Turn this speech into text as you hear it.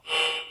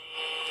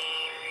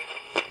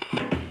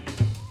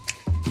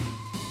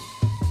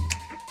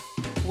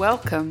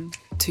Welcome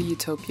to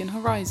Utopian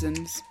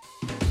Horizons.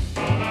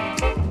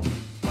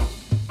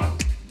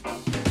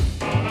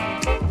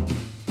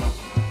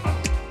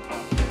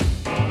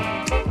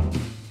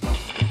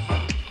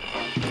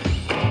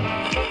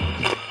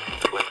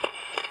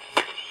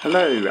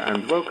 Hello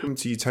and welcome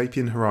to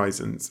Utopian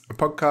Horizons, a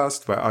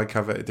podcast where I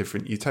cover a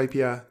different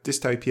utopia,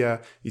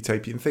 dystopia,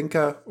 utopian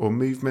thinker or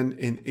movement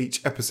in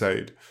each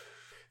episode.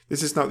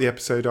 This is not the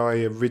episode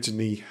I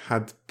originally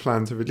had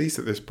planned to release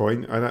at this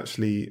point. I'd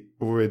actually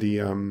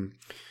already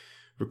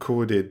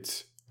recorded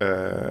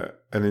an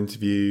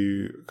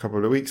interview a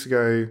couple of weeks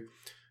ago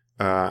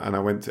and I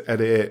went to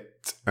edit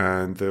it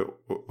and the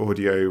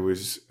audio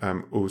was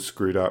all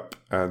screwed up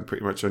and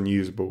pretty much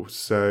unusable.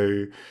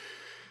 So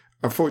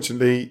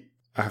unfortunately,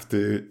 I have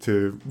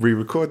to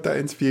re-record that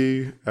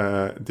interview,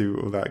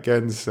 do all that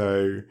again.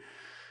 So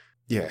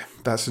yeah,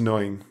 that's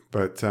annoying,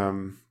 but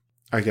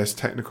I guess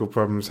technical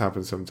problems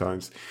happen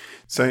sometimes.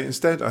 So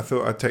instead, I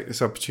thought I'd take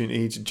this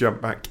opportunity to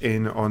jump back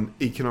in on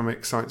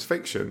economic science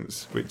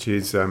fictions, which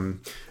is a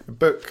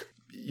book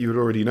you would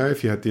already know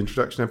if you had the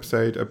introduction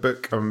episode. A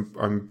book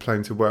I'm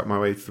planning to work my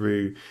way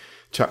through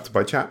chapter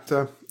by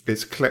chapter.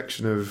 It's a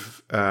collection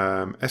of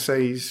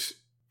essays.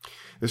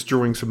 It's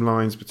drawing some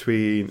lines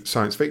between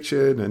science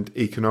fiction and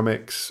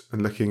economics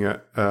and looking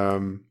at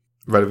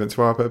relevant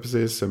to our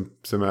purposes, some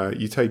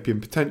utopian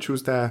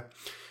potentials there,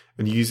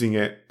 and using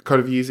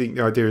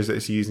the idea is that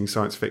it's using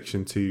science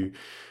fiction to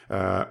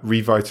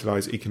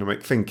revitalize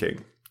economic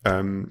thinking.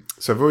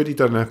 So I've already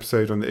done an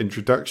episode on the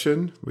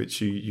introduction,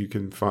 which you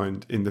can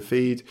find in the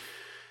feed.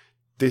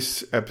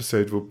 This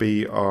episode will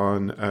be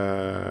on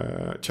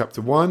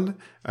chapter 1,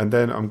 and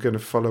then I'm going to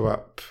follow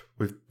up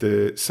with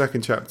the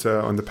second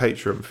chapter on the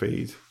Patreon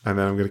feed, and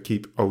then I'm going to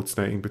keep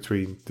alternating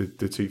between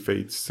the two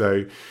feeds.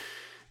 So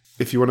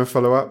if you want to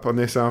follow up on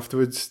this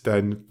afterwards,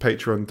 then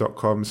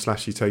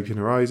patreon.com/Utopian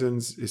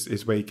Horizons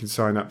is where you can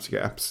sign up to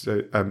get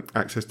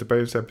access to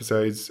bonus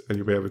episodes, and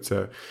you'll be able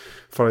to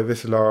follow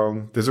this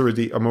along.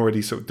 I'm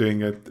already sort of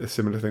doing a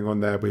similar thing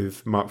on there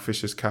with Mark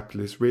Fisher's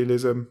Capitalist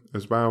Realism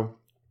as well.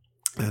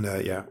 And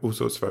all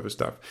sorts of other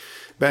stuff.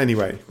 But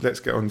anyway,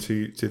 let's get on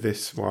to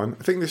this one.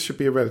 I think this should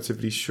be a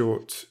relatively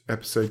short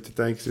episode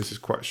today because this is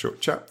quite a short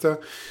chapter.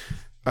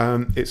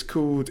 It's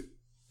called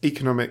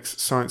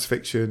Economics, Science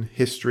Fiction,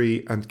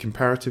 History and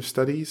Comparative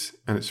Studies,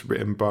 and it's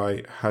written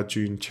by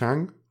Ha-Joon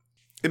Chang.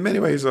 In many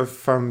ways, I've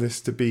found this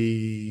to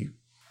be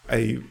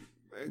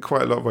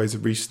quite a lot of ways a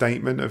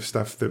restatement of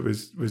stuff that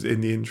was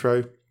in the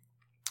intro.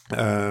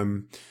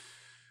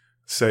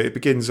 So it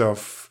begins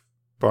off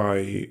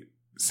by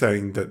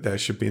saying that there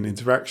should be an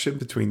interaction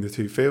between the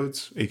two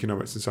fields,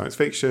 economics and science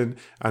fiction,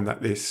 and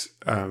that this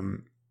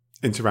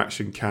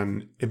interaction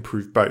can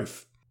improve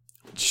both.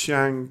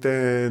 Chang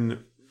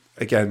then,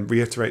 again,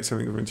 reiterates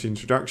something from the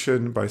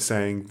introduction by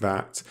saying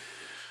that,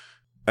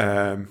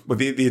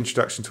 the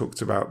introduction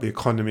talks about the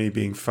economy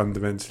being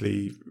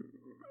fundamentally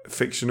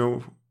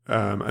fictional,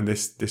 and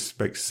this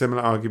makes a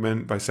similar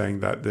argument by saying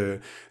that the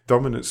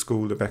dominant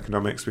school of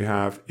economics we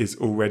have is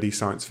already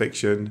science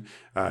fiction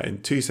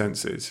in two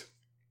senses.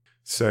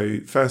 So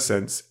first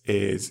sense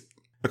is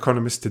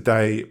economists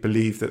today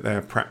believe that they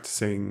are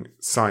practicing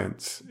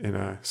science,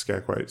 in scare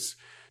quotes.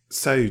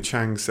 So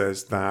Chang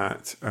says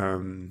that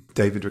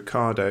David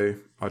Ricardo,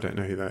 I don't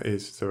know who that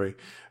is, sorry,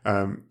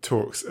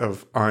 talks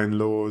of iron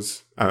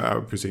laws. I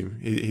would presume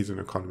he's an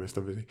economist,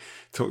 obviously.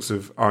 Talks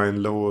of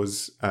iron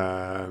laws,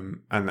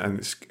 and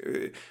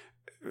the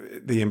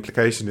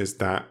implication is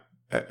that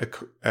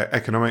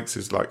economics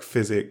is like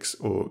physics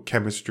or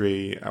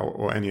chemistry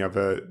or any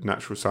other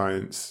natural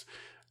science.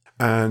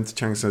 And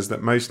Chang says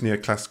that most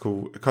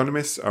neoclassical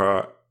economists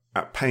are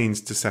at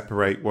pains to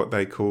separate what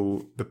they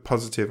call the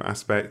positive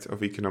aspect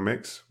of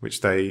economics,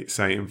 which they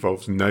say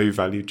involves no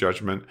value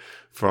judgment,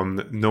 from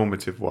the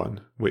normative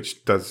one,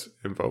 which does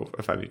involve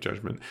a value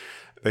judgment.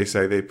 They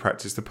say they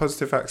practice the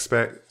positive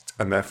aspect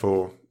and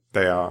therefore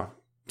they are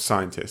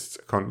scientists,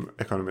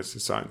 economists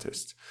and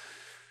scientists.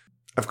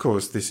 Of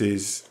course, this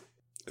is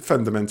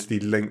fundamentally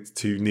linked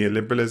to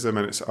neoliberalism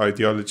and its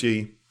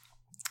ideology,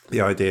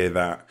 the idea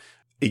that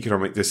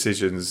economic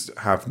decisions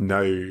have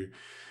no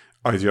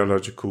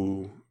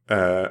ideological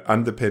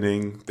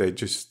underpinning. They're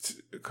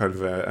just kind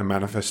of a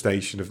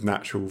manifestation of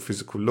natural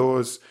physical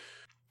laws,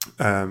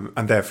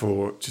 and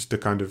therefore just a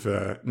kind of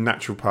a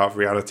natural part of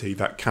reality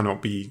that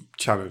cannot be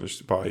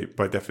challenged by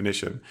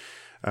definition.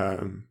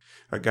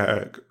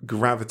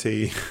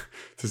 Gravity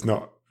does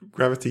not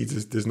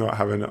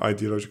have an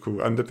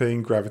ideological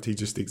underpinning. Gravity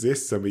just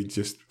exists, and we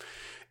just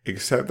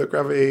accept that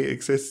gravity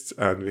exists,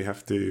 and we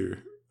have to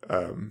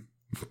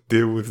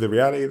deal with the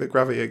reality that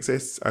gravity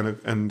exists,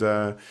 and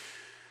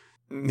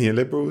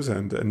neoliberals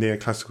and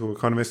neoclassical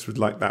economists would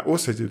like that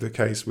also to be the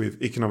case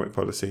with economic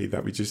policy,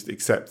 that we just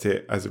accept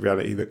it as a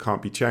reality that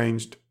can't be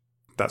changed.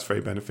 That's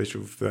very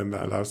beneficial for them.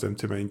 That allows them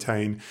to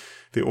maintain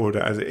the order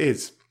as it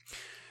is.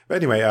 But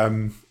anyway,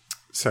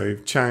 so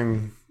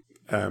Chang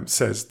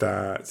says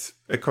that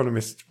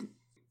economists,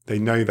 they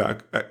know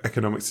that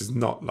economics is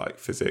not like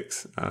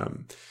physics.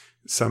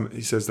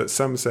 He says that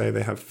some say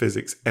they have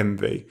physics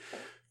envy.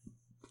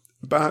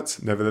 But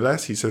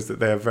nevertheless, he says that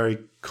they are very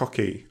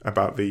cocky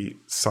about the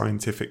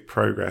scientific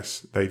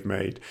progress they've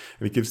made.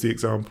 And he gives the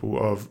example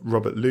of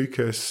Robert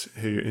Lucas,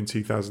 who in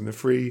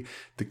 2003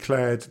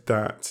 declared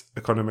that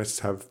economists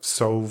have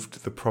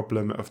solved the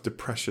problem of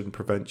depression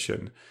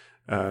prevention.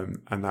 And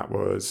that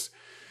was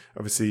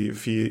obviously a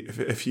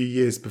few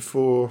years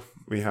before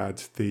we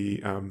had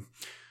the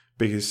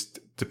biggest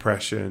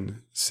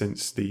depression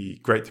since the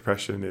Great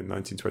Depression in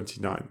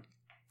 1929.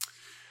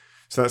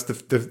 So that's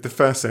the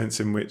first sense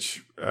in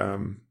which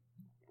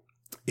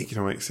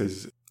economics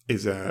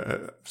is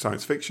a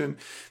science fiction.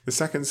 The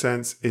second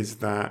sense is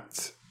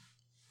that,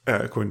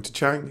 according to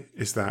Chang,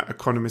 is that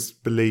economists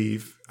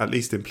believe, at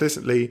least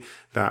implicitly,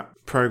 that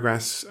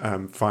progress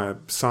via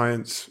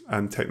science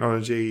and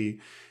technology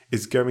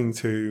is going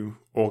to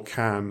or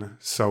can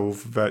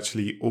solve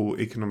virtually all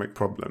economic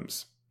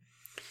problems.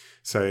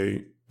 So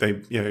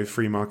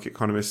free market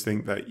economists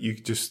think that you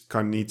just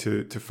kind of need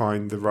to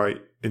find the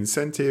right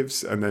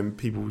incentives, and then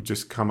people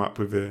just come up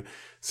with a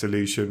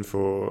solution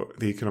for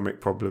the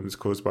economic problems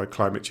caused by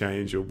climate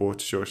change or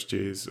water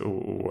shortages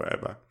or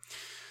whatever.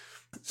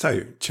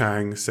 So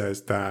Chang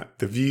says that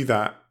the view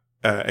that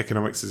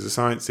economics as a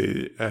science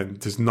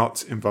does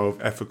not involve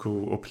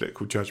ethical or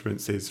political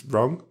judgments is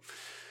wrong.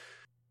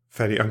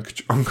 Fairly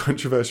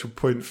uncontroversial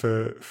point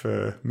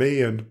for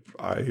me, and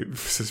I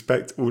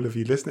suspect all of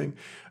you listening.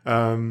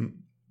 And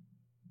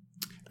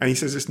he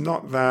says it's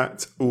not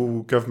that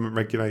all government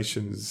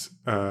regulations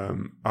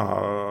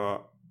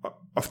are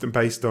often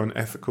based on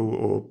ethical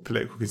or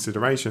political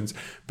considerations,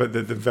 but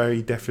that the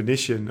very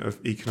definition of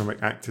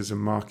economic actors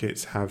and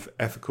markets have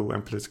ethical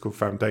and political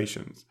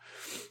foundations.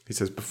 He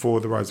says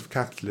before the rise of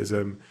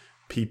capitalism,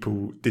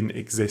 people didn't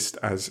exist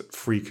as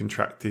free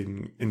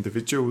contracting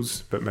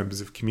individuals, but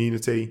members of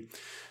community.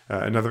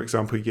 Another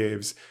example he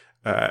gives,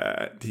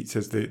 he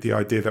says the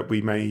idea that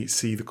we may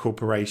see the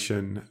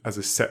corporation as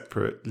a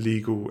separate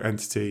legal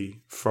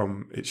entity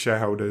from its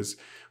shareholders,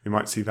 we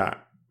might see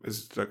that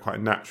as quite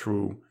a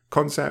natural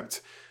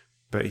concept.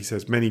 But he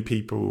says many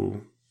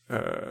people,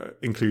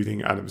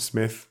 including Adam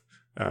Smith,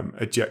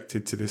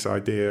 objected to this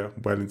idea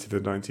well into the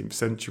 19th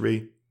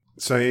century.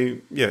 So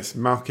yes,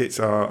 markets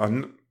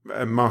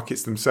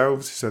markets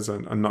themselves, he says,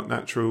 are not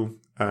natural,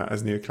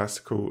 as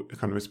neoclassical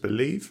economists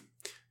believe.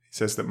 He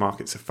says that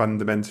markets are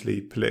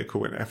fundamentally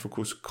political and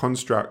ethical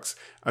constructs,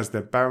 as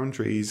their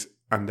boundaries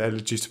and their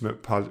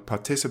legitimate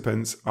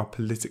participants are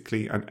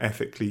politically and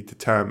ethically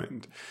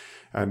determined.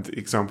 And the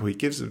example he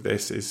gives of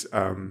this is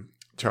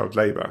child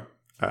labour.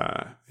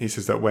 He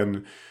says that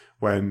when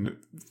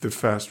the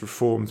first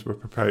reforms were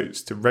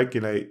proposed to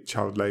regulate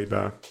child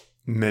labour,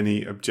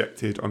 many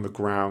objected on the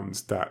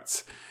grounds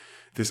that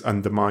this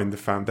undermined the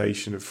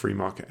foundation of free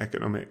market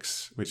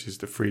economics, which is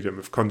the freedom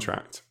of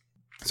contract.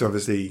 So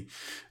obviously,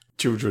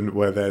 children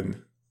were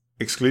then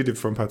excluded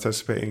from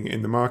participating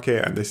in the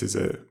market, and this is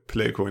a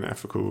political and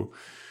ethical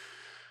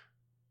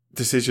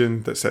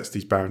decision that sets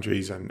these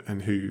boundaries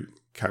and who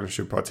can and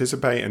should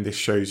participate. And this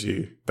shows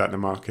you that the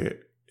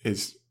market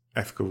is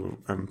ethical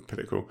and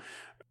political,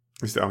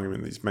 is the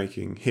argument that he's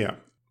making here.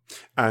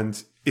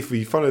 And if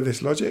we follow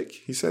this logic,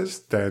 he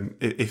says, then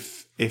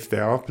if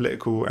there are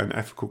political and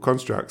ethical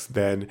constructs,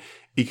 then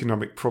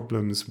economic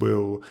problems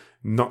will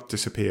not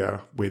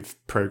disappear with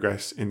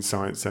progress in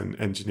science and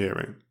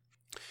engineering.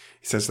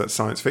 He says that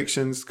science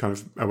fiction's kind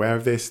of aware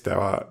of this. There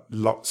are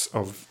lots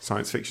of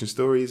science fiction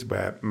stories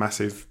where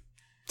massive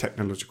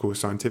technological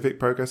scientific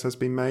progress has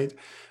been made,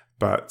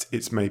 but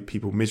it's made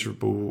people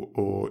miserable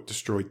or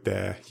destroyed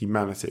their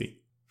humanity.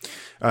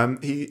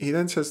 He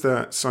then says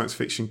that science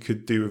fiction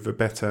could do with a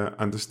better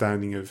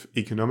understanding of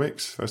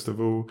economics. First of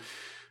all,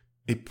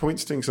 he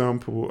points to an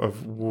example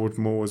of Ward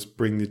Moore's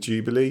Bring the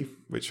Jubilee,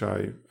 which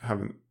I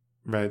haven't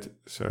read,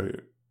 so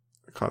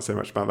I can't say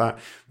much about that,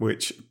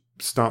 which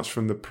starts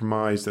from the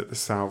premise that the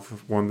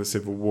South won the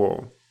Civil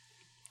War.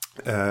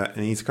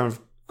 And he's kind of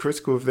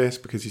critical of this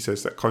because he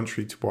says that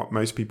contrary to what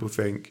most people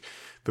think,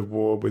 the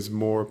war was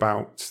more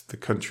about the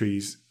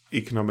country's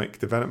economic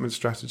development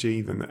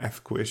strategy than the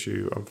ethical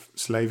issue of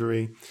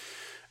slavery.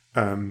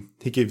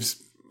 He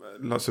gives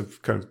lots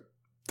of kind of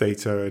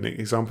data and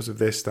examples of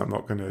this that I'm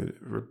not going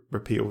to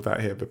repeat all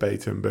that here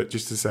verbatim, but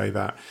just to say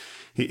that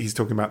he's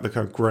talking about the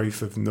kind of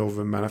growth of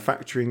northern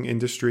manufacturing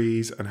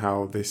industries and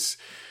how this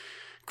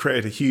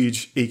created a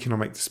huge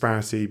economic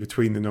disparity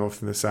between the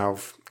North and the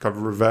South, kind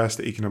of reversed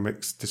the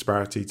economic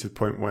disparity to the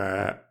point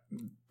where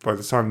by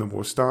the time the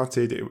war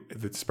started,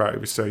 the disparity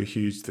was so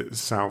huge that the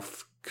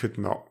South could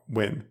not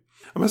win.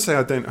 I must say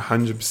I don't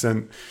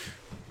 100%...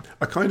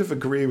 I kind of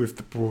agree with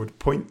the broad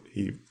point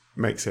he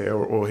makes here,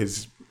 or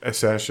his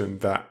assertion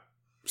that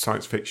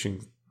science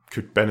fiction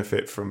could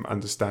benefit from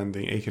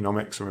understanding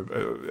economics or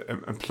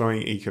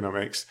employing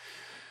economics.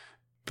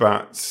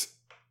 But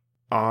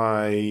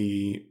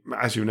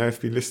as you'll know, if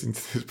you've been listening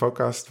to this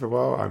podcast for a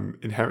while, I'm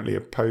inherently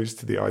opposed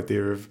to the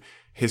idea of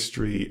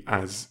history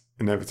as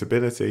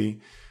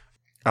inevitability.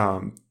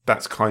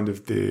 That's kind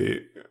of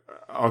the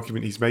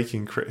argument he's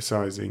making,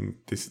 criticising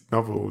this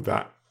novel,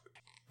 that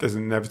there's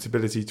an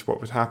inevitability to what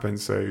would happen,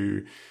 so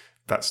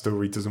that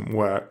story doesn't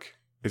work.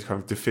 is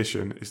kind of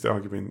deficient, is the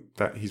argument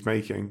that he's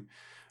making.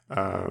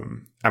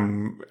 And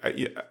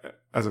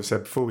as I've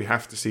said before, we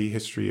have to see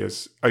history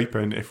as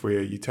open if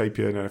we're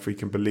utopian, and if we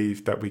can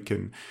believe that we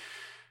can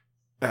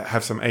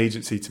have some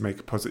agency to make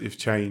a positive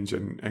change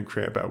and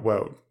create a better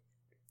world.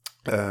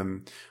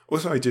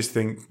 Also, I just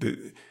think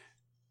that,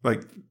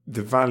 like,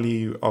 the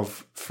value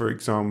of, for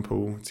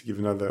example, to give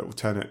another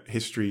alternate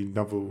history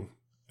novel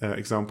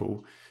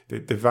example,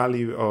 the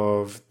value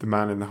of The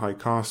Man in the High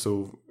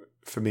Castle,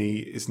 for me,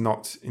 is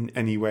not in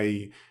any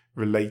way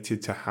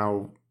related to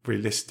how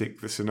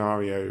realistic the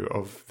scenario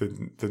of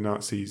the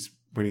Nazis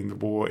winning the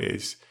war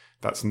is.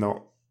 That's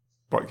not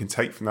what I can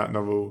take from that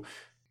novel.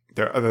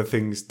 There are other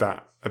things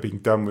that are being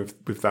done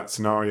with that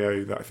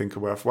scenario that I think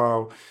are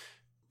worthwhile.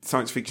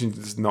 Science fiction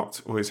does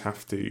not always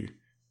have to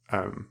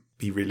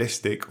be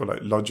realistic or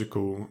like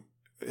logical.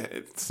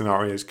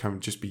 Scenarios can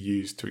just be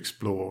used to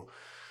explore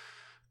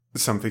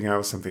something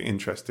else, something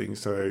interesting.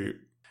 So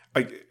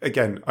I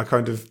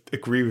kind of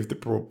agree with the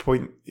broad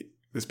point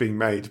that's being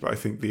made, but I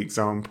think the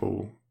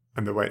example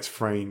and the way it's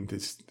framed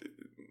is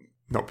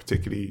not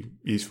particularly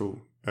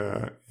useful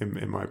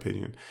in my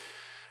opinion.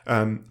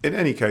 In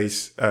any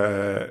case,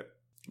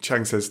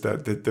 Chang says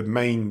that the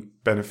main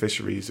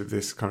beneficiaries of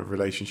this kind of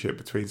relationship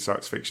between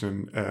science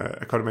fiction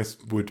and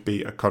economists would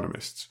be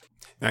economists.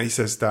 Now, he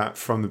says that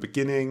from the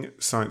beginning,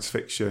 science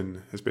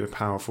fiction has been a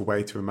powerful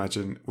way to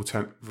imagine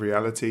alternative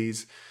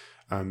realities,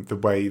 the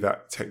way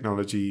that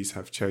technologies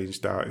have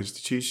changed our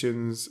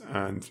institutions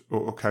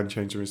or can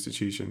change our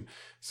institution,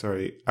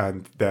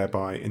 and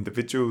thereby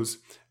individuals.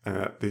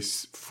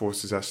 This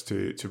forces us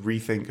to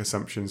rethink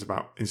assumptions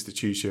about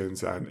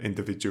institutions and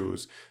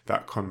individuals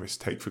that economists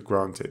take for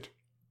granted.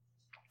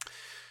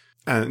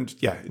 And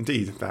yeah,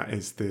 indeed, that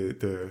is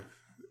the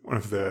one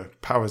of the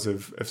powers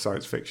of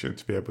science fiction,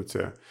 to be able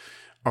to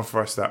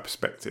offer us that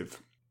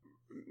perspective.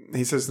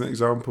 He says an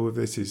example of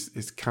this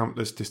is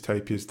countless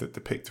dystopias that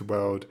depict a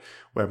world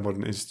where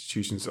modern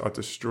institutions are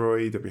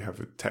destroyed, and we have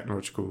a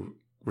technological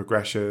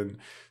regression,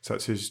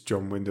 such as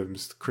John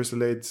Wyndham's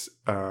Chrysalids,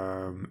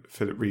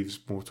 Philip Reeve's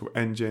Mortal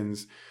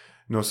Engines,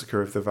 Nausicaa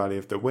of the Valley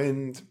of the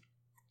Wind.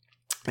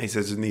 He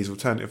says in these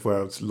alternative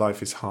worlds,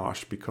 life is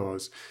harsh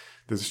because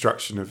the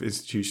destruction of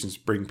institutions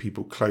bring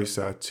people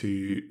closer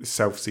to the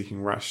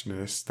self-seeking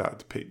rationalists that are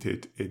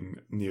depicted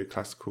in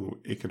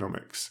neoclassical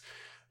economics.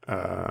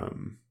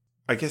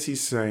 I guess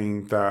he's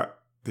saying that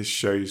this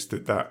shows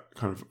that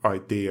kind of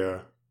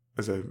idea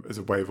as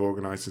a way of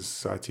organising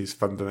society is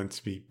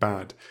fundamentally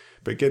bad.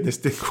 But again, this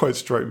didn't quite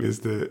strike me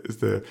as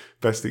the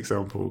best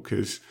example,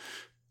 because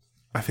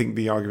I think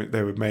the argument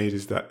there made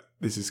is that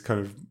this is kind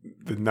of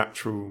the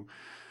natural.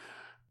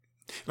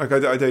 Like,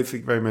 I don't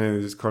think very many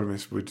of those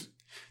economists would,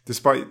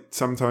 despite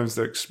sometimes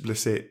their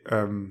explicit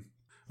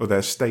or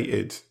their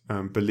stated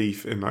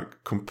belief in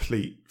like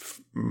complete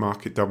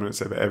market dominance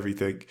over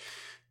everything,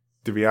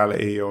 the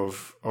reality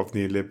of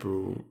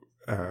neoliberal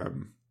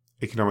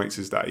economics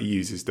is that it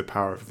uses the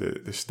power of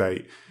the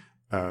state.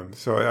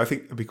 So I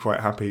think I'd be quite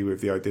happy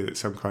with the idea that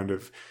some kind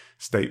of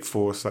state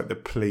force like the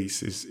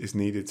police is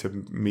needed to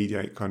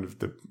mediate kind of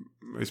the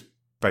most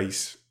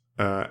base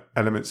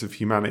elements of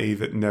humanity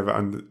that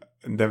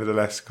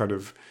nevertheless kind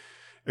of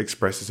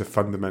expresses a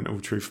fundamental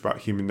truth about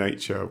human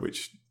nature,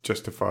 which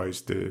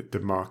justifies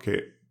the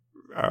market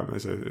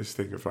as a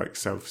thing of like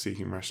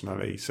self-seeking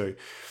rationality. So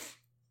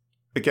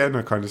again,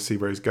 I kind of see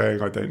where he's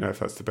going. I don't know if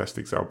that's the best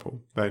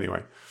example, but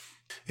anyway,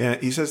 yeah,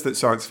 he says that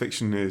science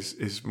fiction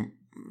is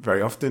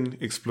very often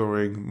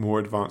exploring more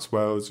advanced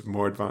worlds,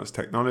 more advanced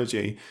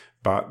technology,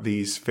 but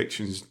these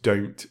fictions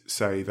don't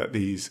say that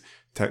these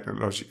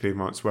technologically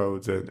advanced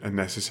worlds are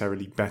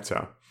necessarily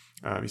better.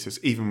 He says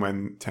even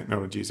when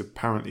technology is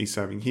apparently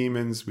serving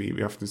humans,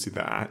 we often see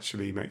that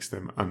actually makes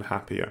them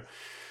unhappier.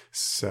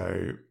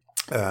 So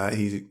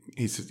he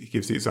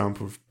gives the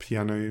example of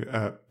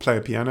Play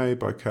a Piano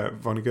by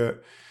Kurt Vonnegut,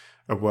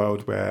 a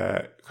world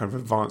where kind of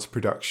advanced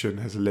production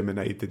has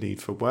eliminated the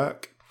need for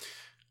work.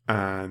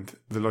 And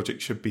the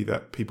logic should be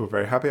that people are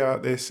very happy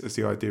about this, as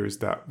the idea is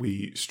that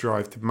we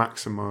strive to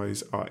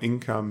maximize our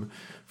income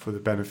for the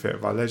benefit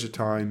of our leisure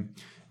time.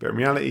 But in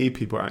reality,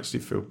 people actually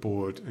feel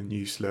bored and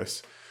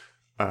useless.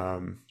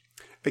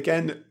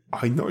 Again,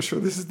 I'm not sure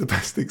this is the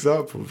best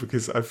example,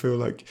 because I feel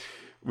like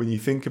when you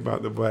think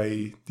about the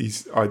way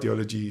these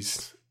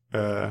ideologies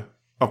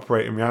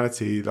operate in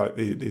reality, like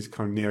these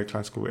kind of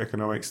neoclassical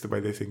economics, the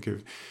way they think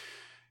of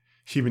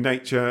human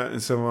nature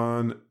and so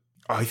on,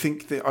 I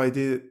think the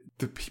idea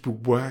that people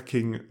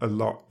working a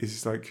lot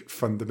is like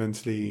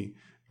fundamentally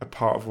a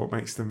part of what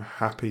makes them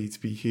happy to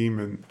be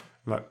human.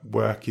 Like,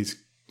 work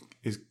is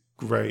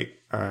great,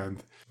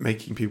 and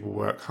making people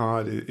work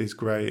hard is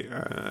great,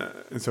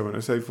 and so on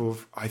and so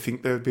forth. I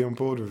think they would be on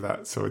board with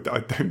that. So I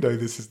don't know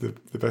this is the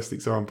best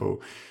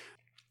example,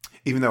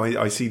 even though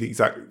I see the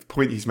exact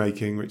point he's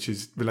making, which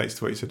relates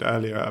to what you said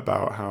earlier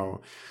about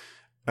how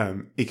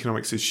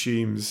economics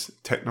assumes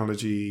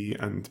technology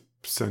and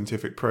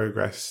scientific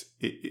progress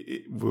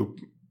it will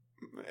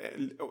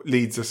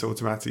leads us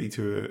automatically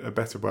to a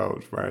better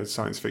world, whereas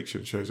science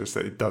fiction shows us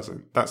that it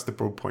doesn't. That's the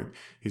broad point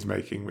he's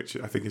making, which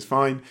I think is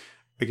fine.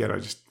 Again, I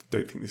just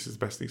don't think this is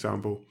the best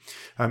example.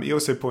 He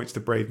also points to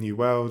Brave New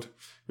World,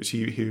 which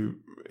he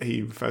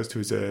refers to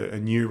as a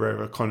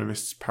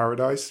neuroeconomist's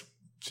paradise,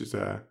 which is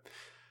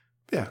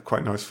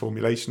quite nice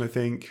formulation, I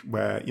think,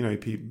 where,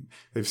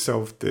 they've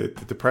solved the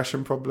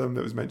depression problem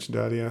that was mentioned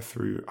earlier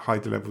through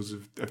higher levels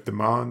of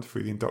demand,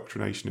 through the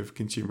indoctrination of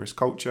consumerist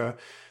culture.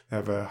 They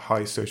have a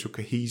high social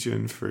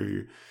cohesion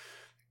through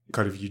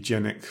kind of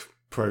eugenic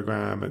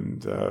program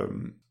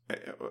and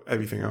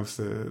everything else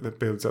that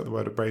builds up the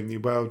world of Brave New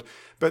World.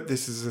 But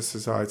this is a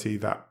society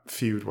that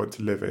few would want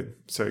to live in.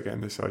 So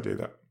again, this idea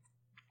that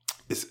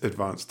this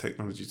advanced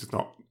technology does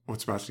not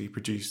automatically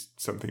produce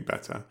something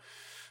better.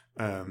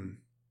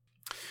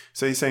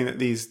 So he's saying that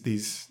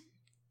these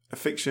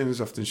fictions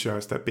often show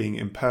us that being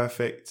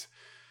imperfect,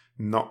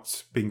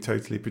 not being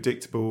totally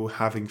predictable,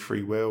 having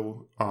free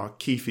will are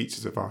key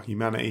features of our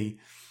humanity.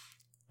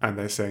 And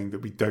they're saying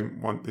that we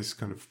don't want this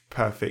kind of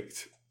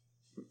perfect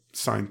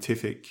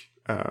scientific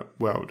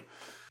world.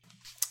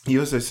 He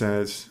also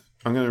says,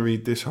 I'm going to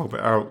read this whole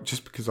bit out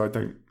just because I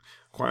don't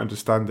quite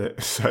understand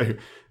it. So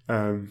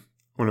I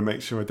want to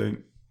make sure I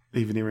don't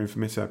leave any room for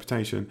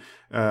misinterpretation.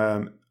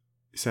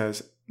 He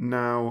says,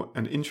 now,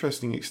 an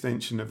interesting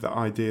extension of the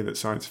idea that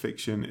science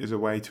fiction is a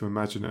way to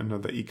imagine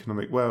another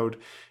economic world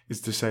is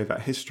to say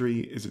that history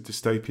is a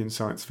dystopian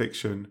science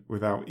fiction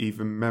without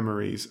even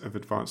memories of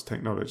advanced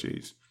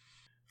technologies.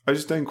 I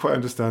just don't quite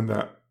understand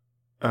that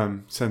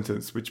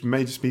sentence, which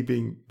may just be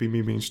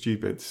me being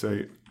stupid.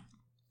 So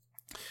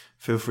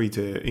feel free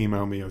to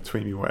email me or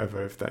tweet me,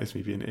 whatever, if that is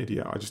me being an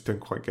idiot. I just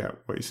don't quite get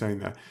what you're saying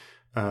there.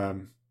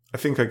 I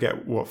think I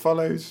get what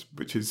follows,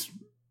 which is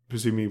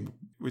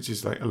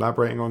like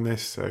elaborating on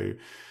this, so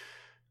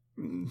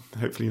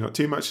hopefully not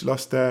too much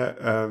lost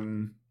there.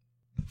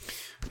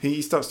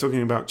 He starts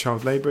talking about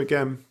child labour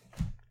again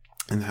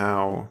and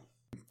how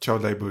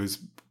child labour is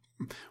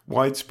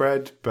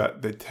widespread,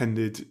 but they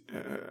tended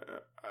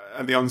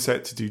at the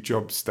onset to do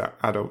jobs that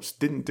adults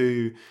didn't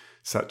do,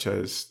 such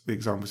as the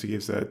examples he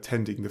gives there,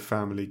 tending the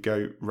family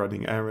goat,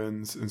 running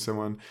errands and so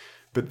on.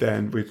 But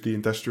then with the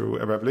Industrial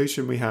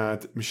Revolution, we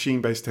had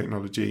machine-based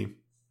technology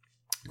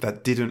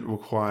that didn't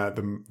require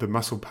the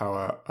muscle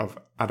power of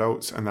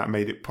adults, and that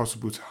made it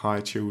possible to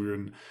hire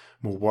children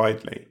more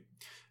widely.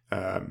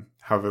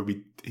 However,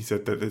 he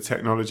said that the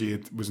technology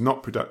was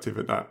not productive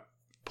at that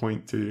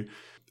point to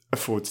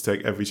afford to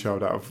take every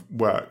child out of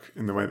work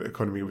in the way that the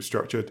economy was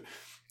structured.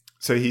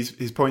 So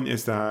his point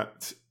is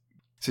that,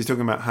 so he's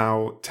talking about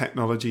how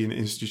technology and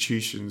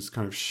institutions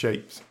kind of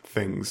shaped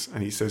things.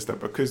 And he says that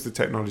because the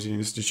technology and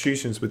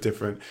institutions were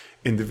different,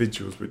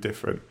 individuals were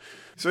different.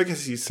 So I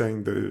guess he's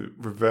saying the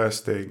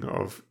reverse thing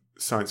of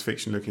science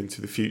fiction looking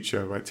into the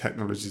future, right?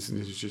 Technologies and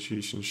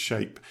institutions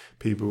shape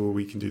people.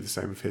 We can do the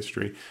same with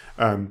history.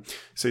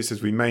 So he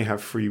says we may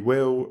have free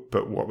will,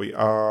 but what we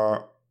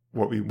are,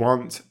 what we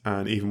want,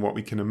 and even what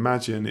we can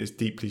imagine is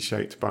deeply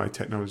shaped by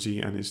technology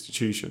and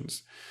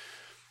institutions.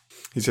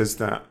 He says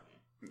that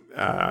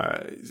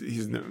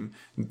he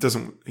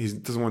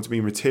doesn't want to be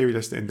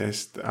materialist in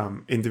this.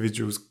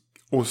 Individuals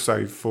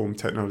also form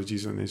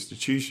technologies and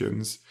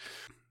institutions.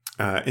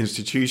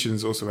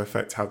 Institutions also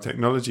affect how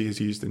technology is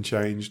used and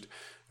changed.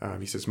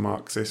 He says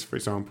Marxists, for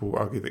example,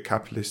 argue that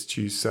capitalists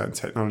choose certain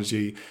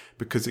technology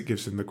because it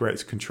gives them the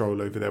greatest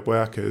control over their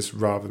workers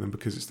rather than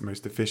because it's the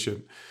most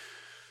efficient.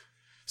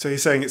 So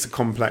he's saying it's a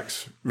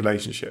complex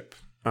relationship.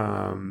 He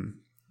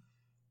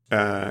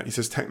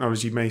says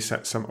technology may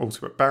set some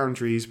ultimate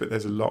boundaries, but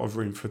there's a lot of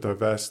room for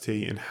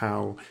diversity in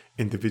how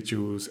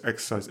individuals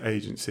exercise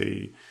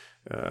agency,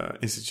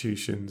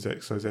 institutions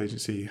exercise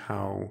agency,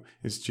 how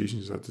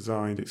institutions are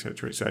designed,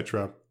 etc.,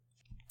 etc.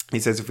 He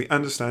says if we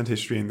understand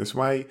history in this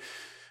way,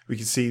 we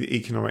can see the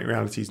economic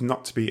realities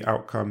not to be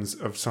outcomes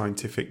of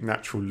scientific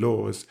natural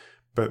laws,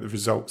 but the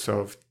results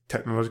of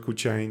technological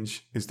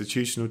change,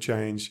 institutional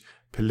change,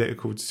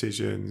 political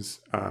decisions,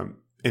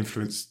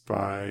 influenced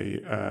by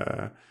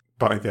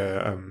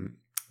their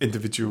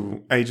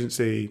individual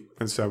agency,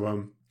 and so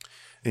on.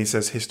 And he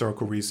says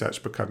historical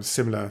research becomes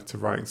similar to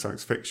writing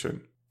science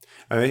fiction.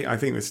 And I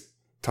think this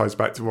ties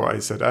back to what I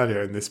said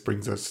earlier, and this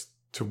brings us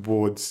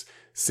towards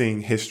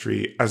seeing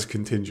history as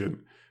contingent.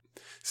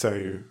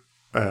 So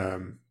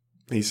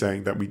he's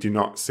saying that we do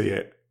not see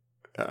it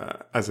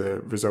as a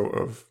result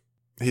of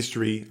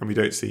history, and we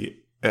don't see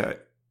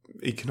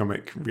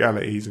economic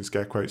realities, in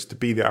scare quotes, to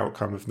be the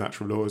outcome of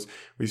natural laws.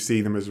 We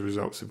see them as a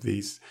result of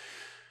these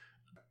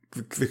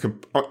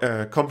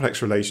the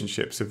complex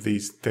relationships of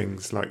these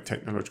things like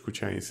technological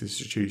change,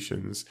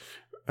 institutions,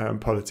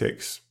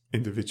 politics,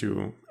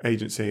 individual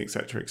agency,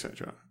 etc.,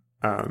 etc.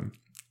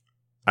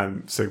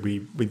 And so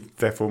we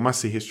therefore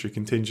must see history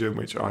contingent,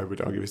 which I would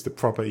argue is the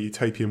proper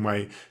utopian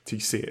way to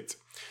see it.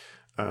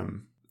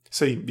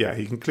 So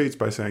he concludes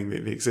by saying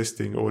that the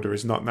existing order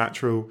is not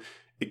natural.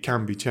 It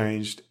can be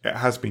changed. It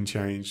has been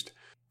changed.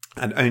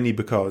 And only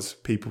because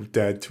people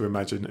dared to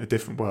imagine a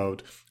different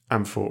world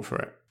and fought for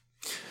it.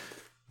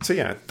 So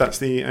yeah, that's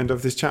the end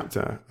of this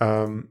chapter.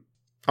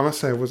 I must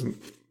say I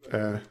wasn't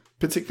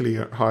particularly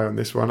high on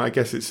this one. I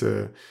guess it's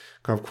a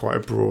kind of quite a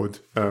broad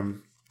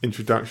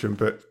introduction,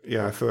 but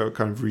yeah, I thought it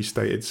kind of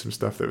restated some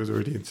stuff that was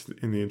already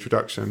in the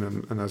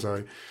introduction, and as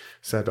I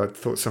said, I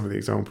thought some of the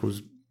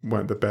examples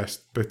weren't the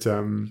best, but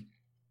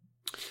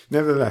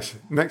nevertheless,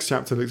 next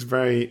chapter looks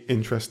very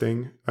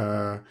interesting.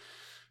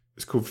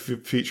 It's called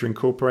Future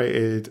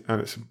Incorporated,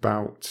 and it's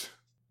about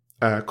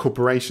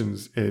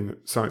corporations in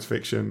science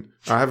fiction.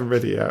 I haven't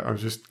read it yet. I've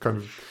just kind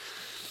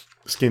of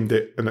skimmed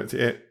it and looked at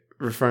it,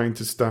 referring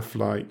to stuff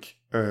like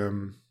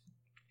the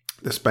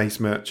Space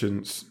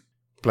Merchants,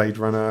 Blade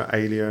Runner,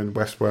 Alien,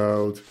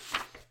 Westworld,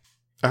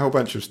 a whole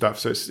bunch of stuff.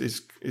 So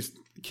it's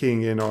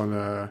keying in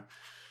on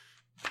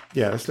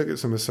let's look at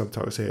some of the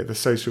subtitles here. The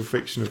social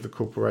fiction of the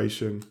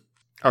corporation.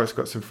 Oh, it's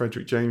got some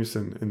Frederick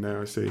Jameson in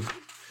there, I see.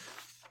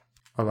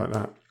 I like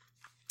that.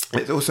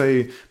 It's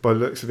also, by the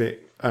looks of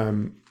it,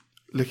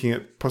 looking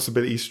at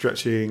possibilities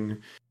stretching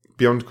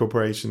beyond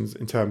corporations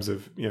in terms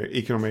of,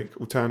 economic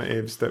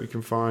alternatives that we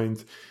can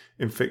find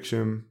in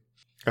fiction.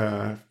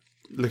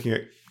 Looking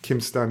at Kim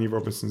Stanley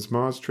Robinson's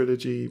Mars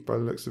trilogy, by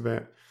the looks of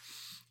it.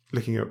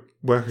 Looking at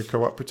worker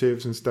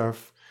cooperatives and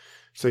stuff.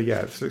 So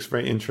yeah, this looks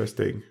very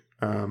interesting.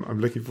 I'm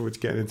looking forward to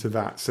getting into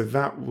that. So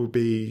that will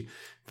be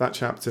that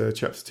chapter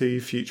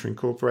 2, Future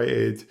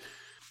Incorporated,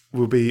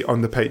 will be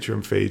on the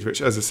Patreon feed,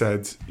 which, as I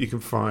said, you can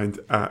find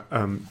at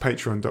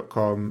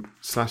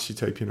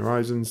patreon.com/Utopian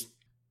Horizons.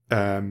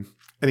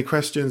 Any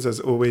questions, as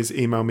always,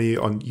 email me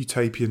on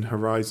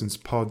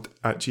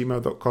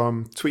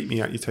utopianhorizonspod@gmail.com. Tweet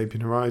me at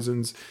Utopian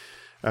Horizons.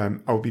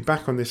 I'll be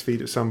back on this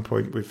feed at some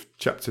point with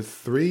chapter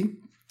 3.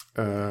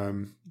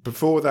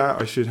 Before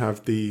that, I should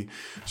have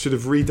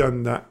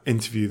redone that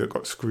interview that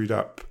got screwed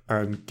up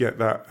and get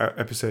that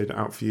episode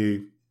out for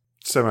you.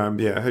 So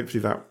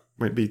hopefully that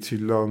won't be too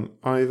long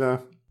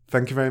either.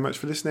 Thank you very much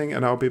for listening,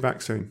 and I'll be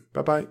back soon.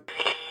 Bye bye.